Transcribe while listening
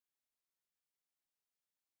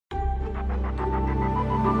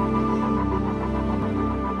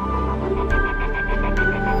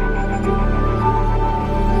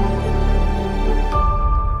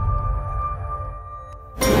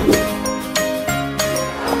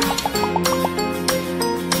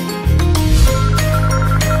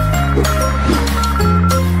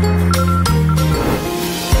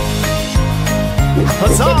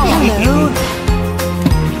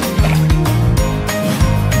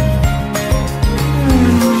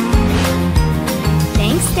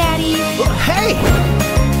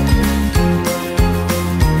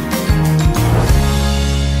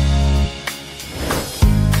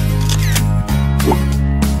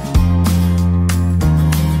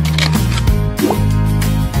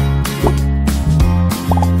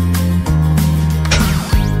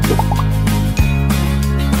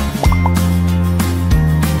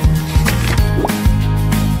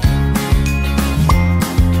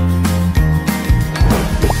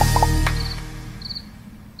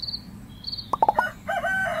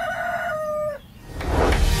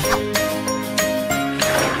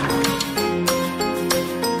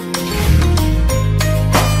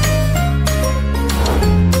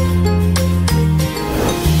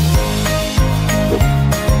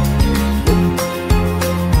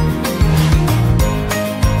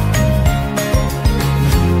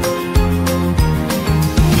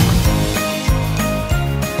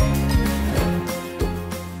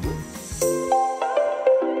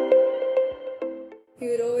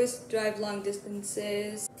drive long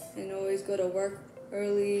distances and always go to work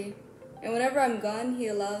early. And whenever I'm gone, he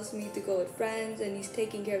allows me to go with friends, and he's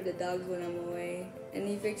taking care of the dogs when I'm away. And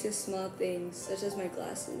he fixes small things, such as my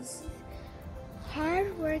glasses.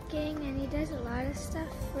 Hardworking, and he does a lot of stuff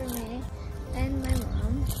for me and my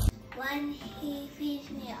mom. When he feeds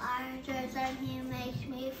me oranges and he makes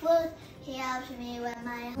me food, he helps me with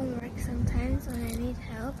my homework sometimes when I need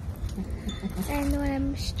help. And when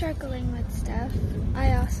I'm struggling with stuff,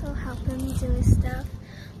 I also help him do his stuff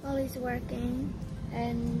while he's working.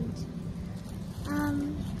 And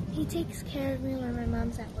he takes care of me when my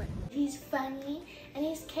mom's at work. He's funny and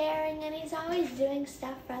he's caring and he's always doing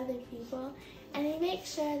stuff for other people. And he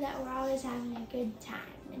makes sure that we're always having a good time.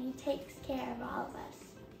 And he takes care of all of us.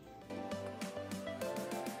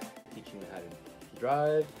 Teaching me how to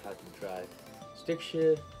drive stick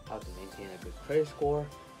shift, how to maintain a good credit score,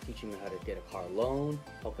 teaching me how to get a car loan,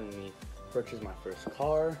 helping me purchase my first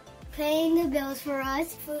car. Paying the bills for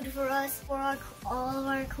us, food for us, for all of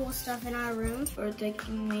our cool stuff in our room. For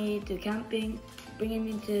taking me to camping, bringing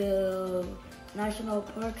me to national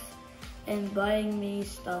parks, and buying me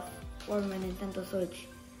stuff for my Nintendo Switch.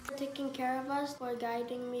 Taking care of us, for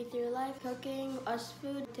guiding me through life, cooking us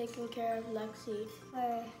food, taking care of Lexi.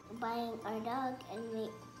 For buying our dog and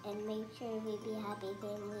make sure we be a happy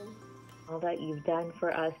family. All that you've done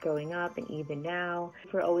for us growing up and even now,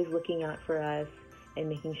 for always looking out for us and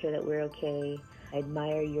making sure that we're okay. I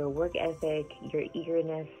admire your work ethic, your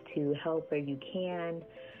eagerness to help where you can,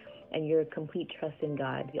 and your complete trust in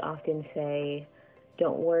God. You often say,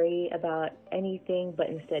 don't worry about anything, but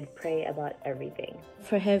instead pray about everything.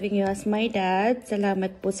 For having you as my dad,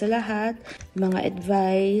 salamat po sa lahat, mga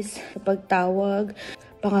advice, pagtawag,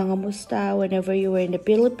 pangangamusta whenever you were in the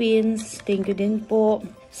Philippines. Thank you din po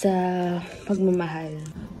sa pagmamahal.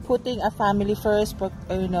 Putting a family first, for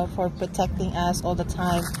protecting us all the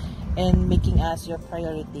time and making us your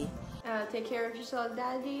priority. Take care of yourself,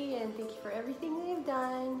 Daddy, and thank you for everything that you've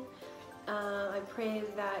done. I pray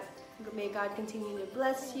that may God continue to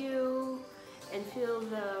bless you and fill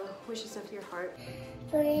the wishes of your heart.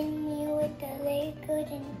 Putting me with the Lego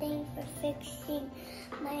and things for fixing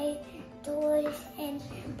my toys and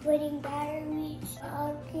putting batteries,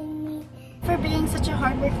 hugging me. For being such a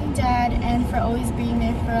hardworking dad and for always being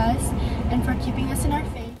there for us and for keeping us in our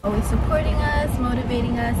faith. Always supporting us,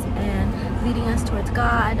 motivating us, and leading us towards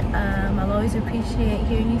God. I'll always appreciate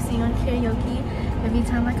hearing you sing on karaoke every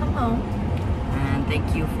time I come home. And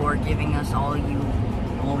thank you for giving us all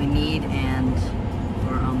we need, and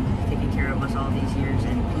for taking care of us all these years,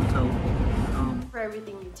 and Pluto. For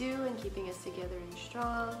everything you do and keeping us together and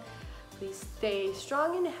strong. Please stay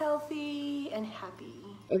strong and healthy and happy.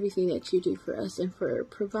 Everything that you do for us and for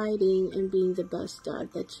providing and being the best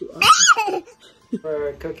dad that you are.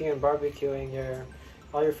 For cooking and barbecuing,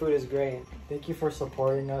 all your food is great. Thank you for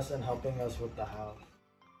supporting us and helping us with the house.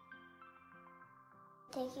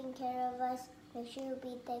 Taking care of us, make sure you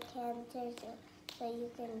beat the cancer so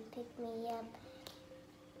you can pick me up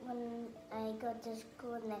when I go to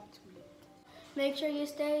school next week. Make sure you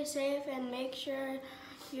stay safe and make sure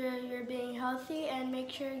you're being healthy and make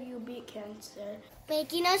sure you beat cancer.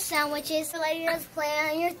 Making us sandwiches, for letting us play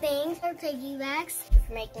on your things, or piggybacks,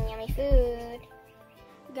 for making yummy food.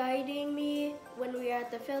 Guiding me when we are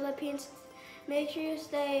at the Philippines. Make sure you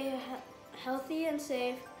stay healthy and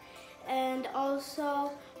safe, and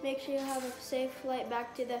also make sure you have a safe flight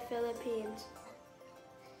back to the Philippines.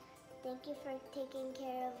 Thank you for taking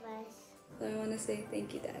care of us. So I want to say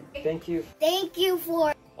thank you, Dad. Thank you. Thank you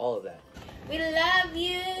for All of that. We love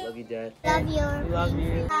you. Love you, Dad. Love you. We love you.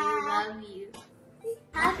 We love you.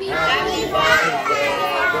 Happy